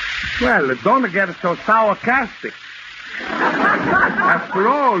 Well, don't get it so sarcastic. After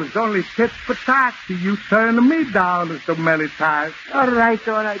all, it's only tit for tat. You turn me down so many times. All right,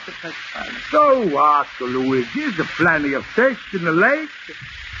 that's fine. So what, Luigi? There's plenty of fish in the lake.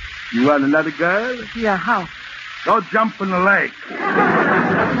 You want another girl? Yeah, how? Go jump in the lake.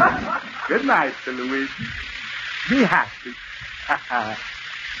 Good night, Luigi. Be happy.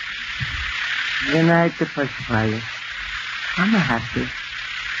 Good night, Pasquale. I'm happy.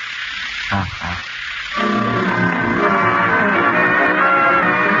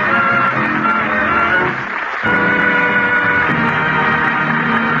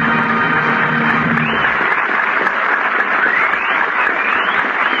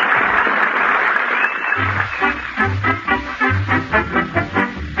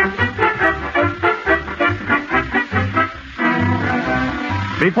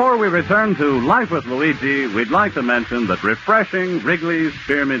 Before we return to Life with Luigi, we'd like to mention that refreshing Wrigley's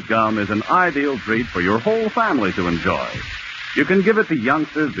Spearmint Gum is an ideal treat for your whole family to enjoy. You can give it to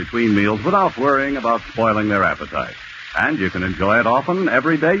youngsters between meals without worrying about spoiling their appetite. And you can enjoy it often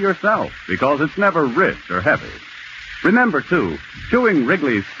every day yourself because it's never rich or heavy. Remember, too, chewing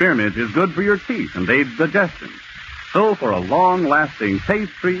Wrigley's Spearmint is good for your teeth and aids digestion. So for a long-lasting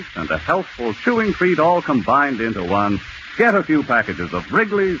taste treat and a healthful chewing treat all combined into one, get a few packages of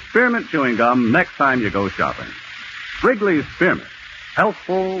Wrigley's Spearmint Chewing Gum next time you go shopping. Wrigley's Spearmint.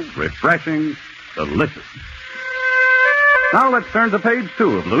 Healthful, refreshing, delicious. Now let's turn to page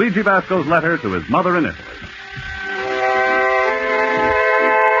 2 of Luigi Basco's letter to his mother in Italy.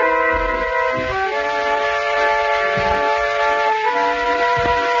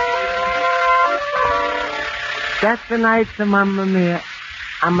 That's the night, Mamma Mia.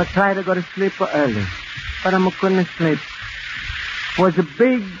 I'm going to try to go to sleep early, but I'm couldn't sleep. Was a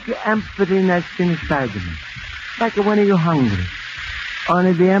big emptiness inside of me, like when you're hungry.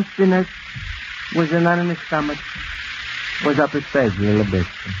 Only the emptiness was not in the stomach, was up his face a little bit.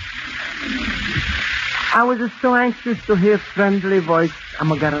 I was just so anxious to hear a friendly voice. I'm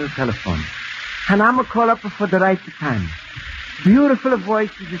going to get on the telephone, and I'm going to call up for the right time. Beautiful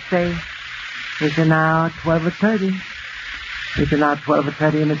voice to say, it's now 12:30. It's now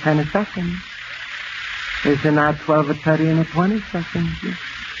 12:30 in 10 seconds. It's now 12:30 in 20 seconds.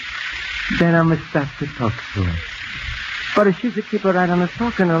 Then I'm going to start to talk to her. But she should keep her right on the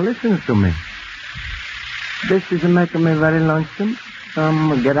talk and listen to me. This is making me very lonesome, so I'm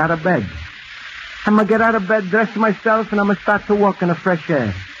going to get out of bed. I'm going to get out of bed, dress myself, and I'm going to start to walk in the fresh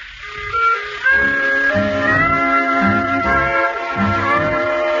air.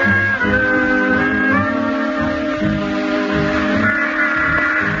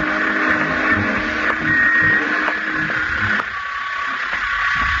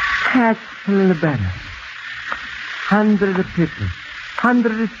 That's a little better. 100 of people.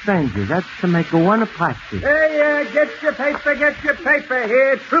 100 of strangers. That's to make one Apache. Hey, get your paper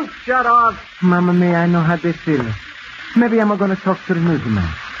here. Troop shut off. Mamma mia, I know how they feel. Maybe I'm going to talk to the newsman.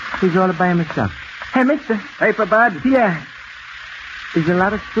 He's all by himself. Hey, mister. Paper, bud? Yeah. Is a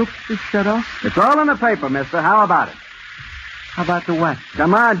lot of troops to shut off? It's all in the paper, mister. How about it? How about the what?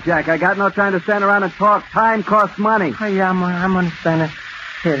 Come on, Jack. I got no time to stand around and talk. Time costs money. Oh, yeah, I'm understanding.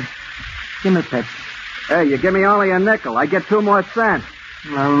 Here. Give me a pep. Hey, you give me only a nickel. I get 2 more cents.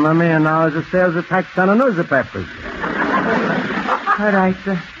 Mamma mia, now is a sales tax on the newspapers. All right,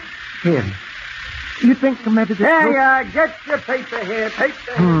 here. You think maybe the... Hey, get your paper here.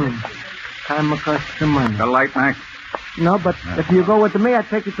 Paper. Time costs some money. The light, Max? No, but if you go with me, I'll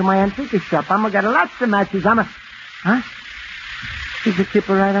take you to my antique shop. I'm going to get lots of matches. Huh? You should keep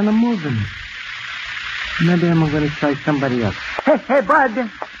it right on the moving. Maybe I'm going to try somebody else. Hey, bud.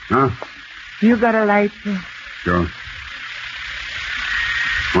 Huh? You got a light? Sure.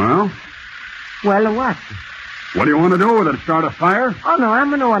 Well? Well, what? What do you want to do with it? Start a fire? Oh, no, I'm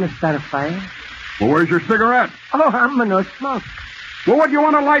going to want to start a fire. Well, where's your cigarette? Oh, I'm going to smoke. Well, what do you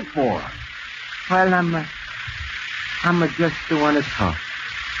want a light for? Well, I'm just the one to talk.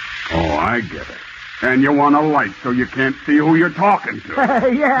 Oh, I get it. And you want a light so you can't see who you're talking to.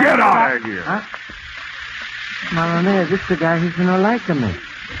 Yeah. Get out of here. Huh? Mamma mia, this the guy who's not liking me.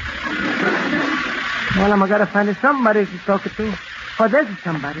 Well, I'm going to find somebody to talk to. Oh, there's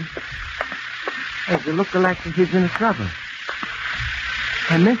somebody. There's a look-alike he's in trouble.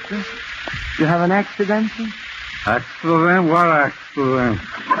 Hey, mister, you have an accident? Accident? What accident?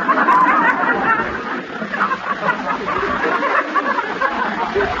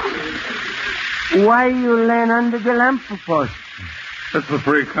 Why you laying under the lamppost? It's a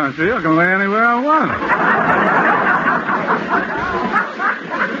free country. I can lay anywhere I want.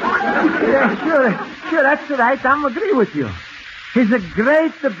 Yeah, sure, that's right. I'm agree with you. It's a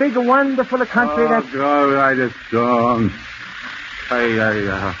great, big, wonderful country that... Oh, all right, it's gone. Hey,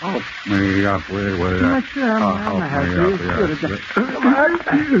 help me up. Wait. I'm sure I'm help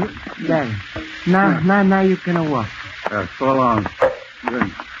you. There. Now you can walk. Yeah, so long.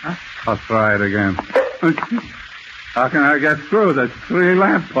 Huh? I'll try it again. How can I get through? There's 3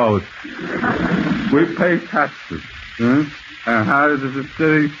 lampposts. We pay taxes. And how does the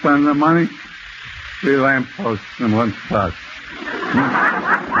city spend the money? 3 lampposts and 1 spot.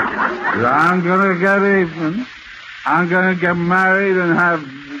 I'm going to get even. I'm going to get married and have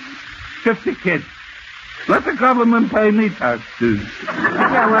 50 kids. Let the government pay me taxes.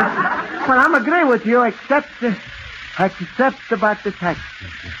 Yeah, well, I'm agree with you, except about the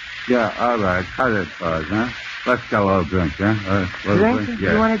taxes. Yeah, all right. Cut it, bud, huh? Let's get a little drink, yeah? Drink?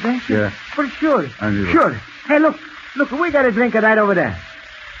 Yeah. You want a drink? Yeah. For sure. Sure. Hey, look, we got a drink right over there.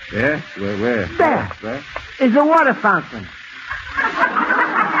 Yeah? Where? There. Where? Is a water fountain.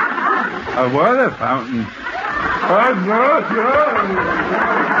 A water fountain? Oh, no.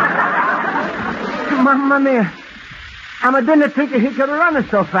 Mamma mia. I didn't think he could run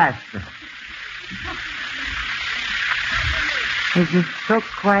so fast. It's just so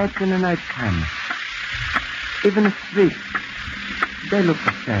quiet in the night time. Even the streets, they look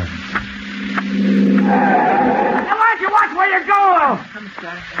the same. Now, why don't you watch where you go? I'm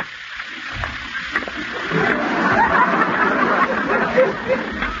sorry.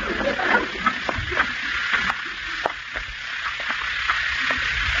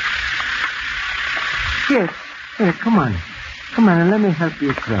 Here, come on. Come on, and let me help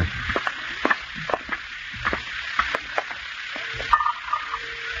you across.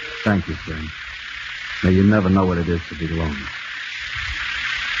 Thank you, friend. Now, you never know what it is to be lonely.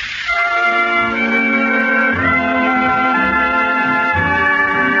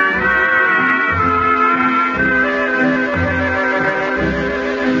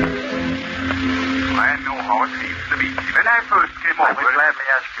 I know how it feels to be. When I first came over... I would gladly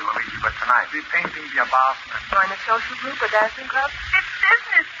ask you, Luigi, but tonight... The painting, the apartment... Join a social group or dancing club? It's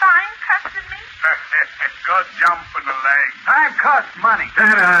business. Fine custom me. Good jump in the leg. Time costs money. Get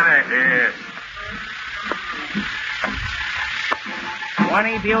out of here.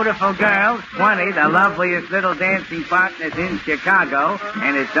 20 beautiful girls, 20 the loveliest little dancing partners in Chicago,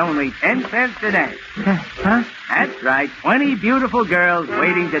 and it's only 10 cents a day. Huh? That's right, 20 beautiful girls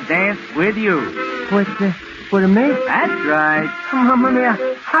waiting to dance with you. For me? That's right. Mamma mia,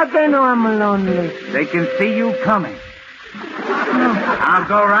 how'd they know I'm lonely? They can see you coming. I'll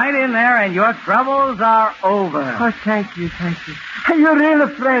go right in there, and your troubles are over. Oh, thank you. You're really a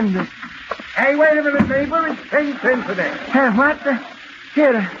friend. Hey, wait a minute, neighbor. It's 10 today. Hey, what?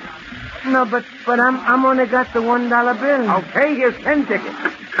 Here. No, but I'm only got the $1 bill. Okay, here's 10 tickets.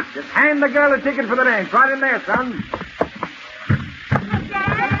 Just hand the girl a ticket for the dance. Right in there, son.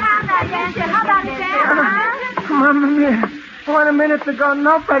 How about it, Dan? Mamma mia. 1 minute ago,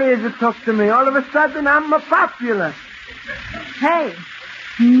 nobody ever talked to me. All of a sudden, I'm a popular. Hey,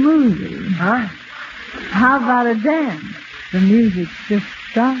 movie. Huh? How about a dance? The music's just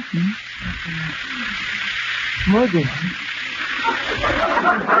starting. Moody.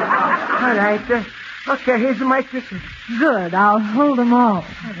 All right. Okay, here's my ticket. Good. I'll hold them all.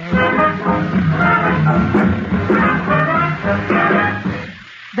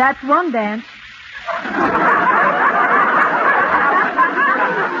 That's one dance.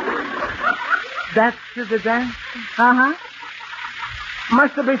 That's the dance? Uh-huh.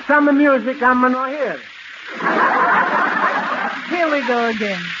 Must be some music I'm not hear. Here we go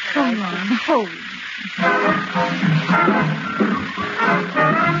again. Come on, hold.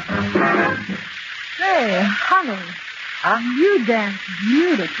 Say, honey. Huh? You dance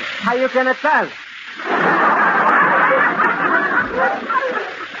beautiful. How you gonna tell?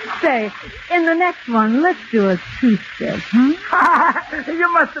 Say, in the next one, let's do a two-step, You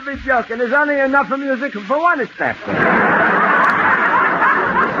must be joking. There's only enough of music for one step.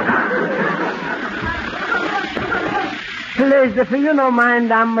 Please, if you don't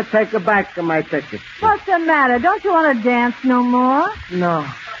mind, I'm going to take back my ticket. What's the matter? Don't you want to dance no more? No.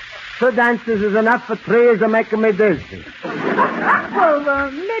 2 dances is enough for 3 is making me dizzy. Well,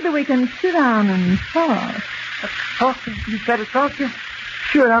 maybe we can sit down and talk. Talking? You said talking?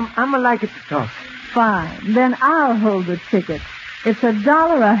 Sure, I'm like it to talk. Fine. Then I'll hold the ticket. It's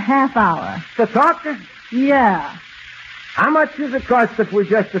 $1 a half hour. To talk? Yeah. How much does it cost if we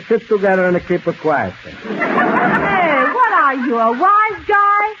just sit together and keep it quiet? Hey, what are you, a wise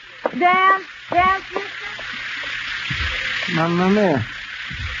guy? Dance, mister? Mamma mia.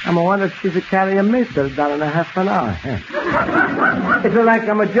 I'm wondering if she's carrying me for $1 and a half an hour. It's like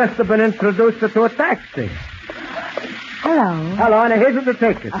I'm just been introduced to a taxi. Hello. Hello, and here's the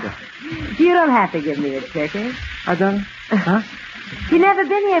ticket. You don't have to give me a ticket. I don't? Huh? You've never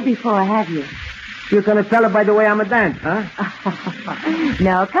been here before, have you? You're going to tell her by the way I'm a dance, huh?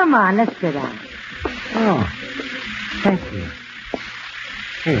 No, come on, let's sit down. Oh, thank you.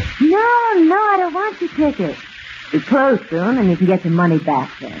 Here. No, I don't want your ticket. We close soon, and you can get your money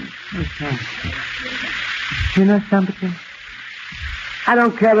back then. Okay. You know something? I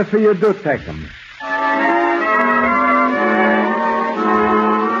don't care if you do take them.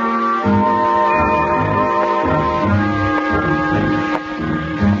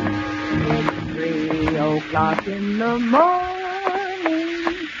 3 o'clock in the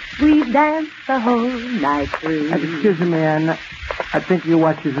morning, we dance the whole night through. Excuse me, Anna. I think your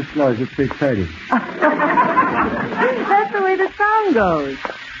watch is as slow as it's 3:30. That's the way the song goes.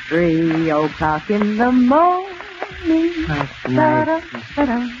 3 o'clock in the morning. That's nice.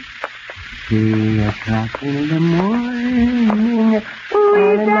 3 o'clock in the morning.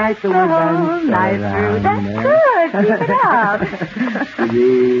 We dance the whole night through. That's good. Keep it up.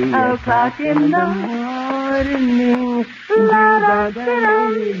 3 o'clock in the morning. That's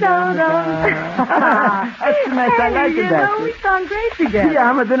nice. I like it. We sound great together.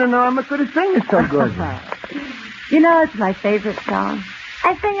 Yeah, I didn't know I could sing it so good. You know, it's my favorite song.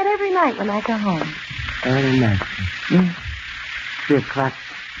 I sing it every night when I go home. Very nice. Yeah. 3 o'clock.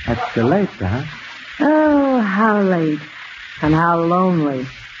 That's too late, huh? Oh, how late. And how lonely.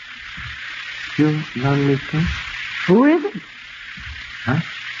 You lonely too? Who is it? Huh?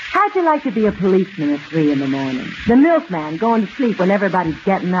 How'd you like to be a policeman at 3 in the morning? The milkman going to sleep when everybody's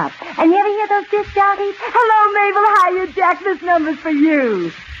getting up. And you ever hear those disc jockeys? Hello, Mabel. Hiya, Jack. This number's for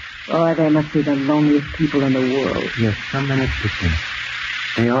you. Oh, they must be the loneliest people in the world. Yes, so many people.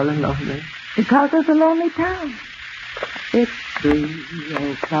 They all are lonely. Because it's a lonely town. It's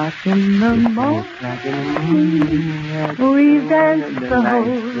 3 o'clock in the morning. We dance the whole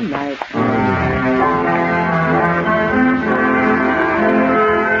night.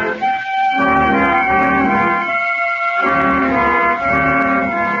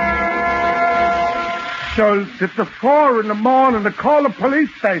 Schultz, it's 4 in the morning to call the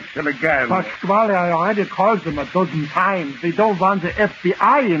police station again. Pasquale, I already called them a dozen times. They don't want the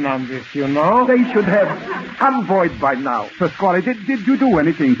FBI in on this, you know. They should have convoyed by now. Pasquale, did you do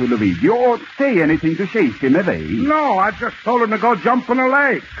anything to Luigi or say anything to chase him away? No, I just told him to go jump in a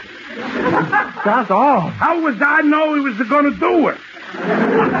lake. That's all. How was I know he was going to do it?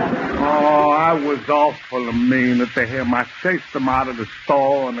 Oh, I was awful mean to him. I chased him out of the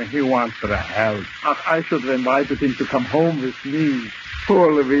store, and he wanted to help. I should have invited him to come home with me.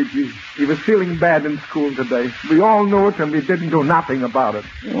 Poor Luigi. He was feeling bad in school today. We all knew it, and we didn't do nothing about it.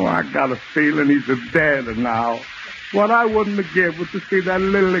 Oh, I got a feeling he's dead now. What I wouldn't have given was to see that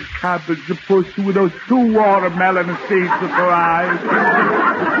little cabbage pussy with those 2 watermelon seeds with her eyes.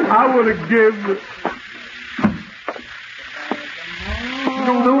 I would have given...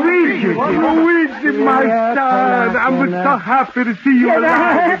 Luigi, my son. I'm so happy to see you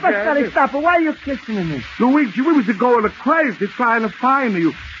alive again. Stop. Why are you kissing me? Luigi, we was going crazy trying to find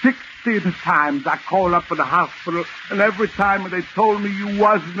you. 16 times I called up at the hospital, and every time they told me you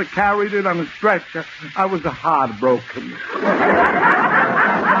wasn't carried in on a stretcher, I was heartbroken.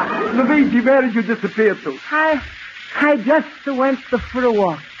 Luigi, where did you disappear to? I just went for a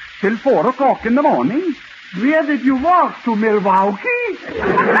walk. Till 4 o'clock in the morning? Where did you walk to, Milwaukee?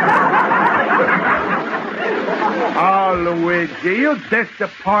 Oh, Luigi, you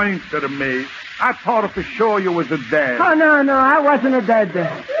disappointed me. I thought for sure you was dead. Oh, no, I wasn't dead.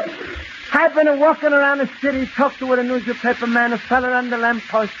 I've been walking around the city, talking with a newspaper man, a fella on the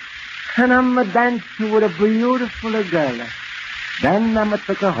lamppost, and I'm dancing with a beautiful girl. Then I'm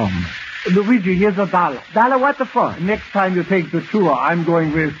took her home. Luigi, here's $1. $1 what the for? Next time you take the tour, I'm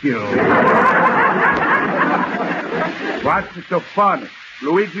going with you. What's so funny?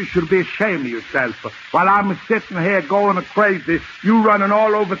 Luigi should be ashamed of yourself. While I'm sitting here going crazy, you running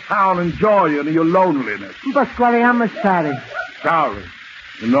all over town enjoying your loneliness. Pasquale, I'm sorry. Sorry?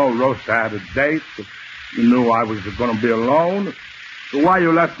 You know Rosa had a date. You knew I was going to be alone. So why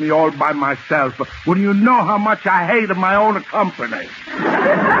you left me all by myself when you know how much I hated my own company?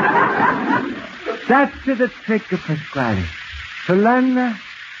 That's the trick, Pasquale. To learn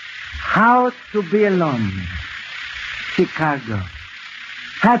how to be alone. Chicago.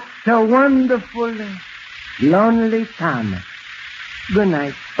 That's a wonderful, lonely town. Good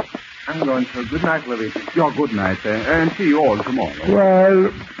night. I'm going to. Good night, Luigi. Your good night, and see you all tomorrow.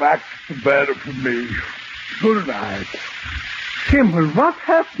 Well, back to bed for me. Good night. Kimball, what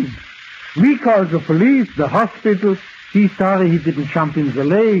happened? We called the police, the hospital. He's sorry he didn't jump in the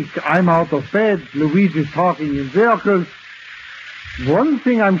lake. I'm out of bed. Luigi's talking in circles. One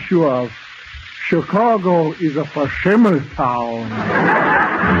thing I'm sure of. Chicago is a verschimmel town.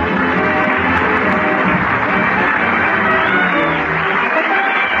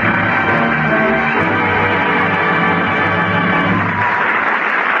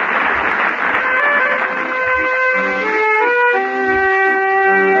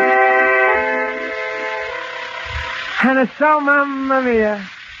 And so, Mamma Mia,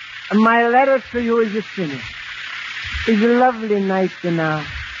 my letter to you is finished. It's a lovely night now.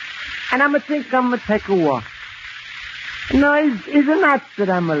 And I'm going to take a walk. No, it's not that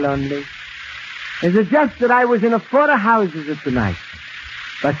I'm lonely. It's just that I was in 4 houses tonight.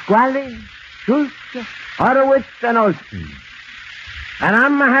 Pasquale, Schultz, Horowitz, and Olsen. And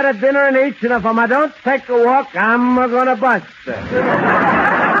I'm had a dinner in each, and if I don't take a walk, I'm going to bust.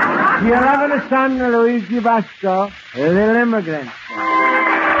 You're having a son, Luigi Basco, a little immigrant.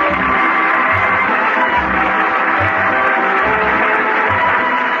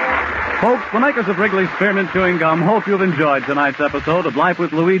 Folks, the makers of Wrigley's Spearmint Chewing Gum hope you've enjoyed tonight's episode of Life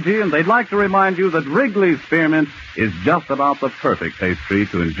with Luigi, and they'd like to remind you that Wrigley's Spearmint is just about the perfect pastry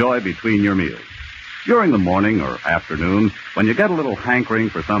to enjoy between your meals. During the morning or afternoon, when you get a little hankering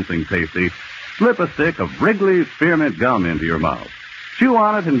for something tasty, slip a stick of Wrigley's Spearmint Gum into your mouth. Chew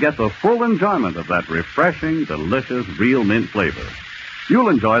on it and get the full enjoyment of that refreshing, delicious, real mint flavor. You'll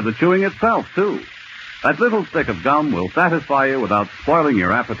enjoy the chewing itself, too. That little stick of gum will satisfy you without spoiling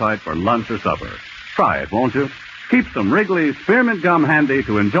your appetite for lunch or supper. Try it, won't you? Keep some Wrigley's Spearmint Gum handy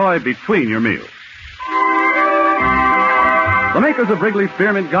to enjoy between your meals. The makers of Wrigley's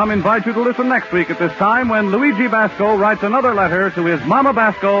Spearmint Gum invite you to listen next week at this time when Luigi Basco writes another letter to his Mama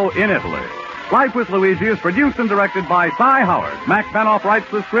Basco in Italy. Life with Luigi is produced and directed by Cy Howard. Mac Benoff writes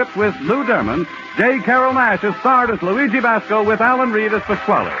the script with Lou Derman. J. Carroll Nash is starred as Luigi Basco with Alan Reed as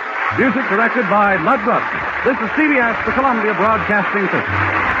Pasquale. Music directed by Lud Brusky. This is CBS, the Columbia Broadcasting System.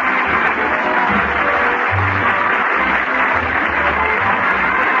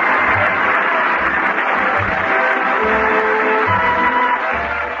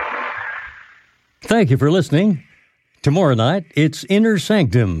 Thank you for listening. Tomorrow night, it's Inner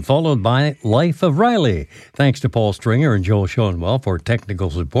Sanctum, followed by Life of Riley. Thanks to Paul Stringer and Joel Schoenwell for technical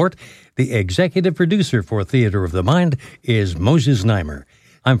support. The executive producer for Theater of the Mind is Moses Neimer.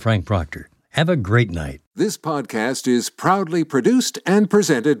 I'm Frank Proctor. Have a great night. This podcast is proudly produced and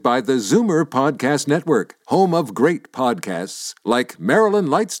presented by the Zoomer Podcast Network, home of great podcasts like Marilyn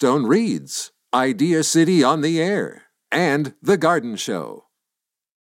Lightstone Reads, Idea City on the Air, and The Garden Show.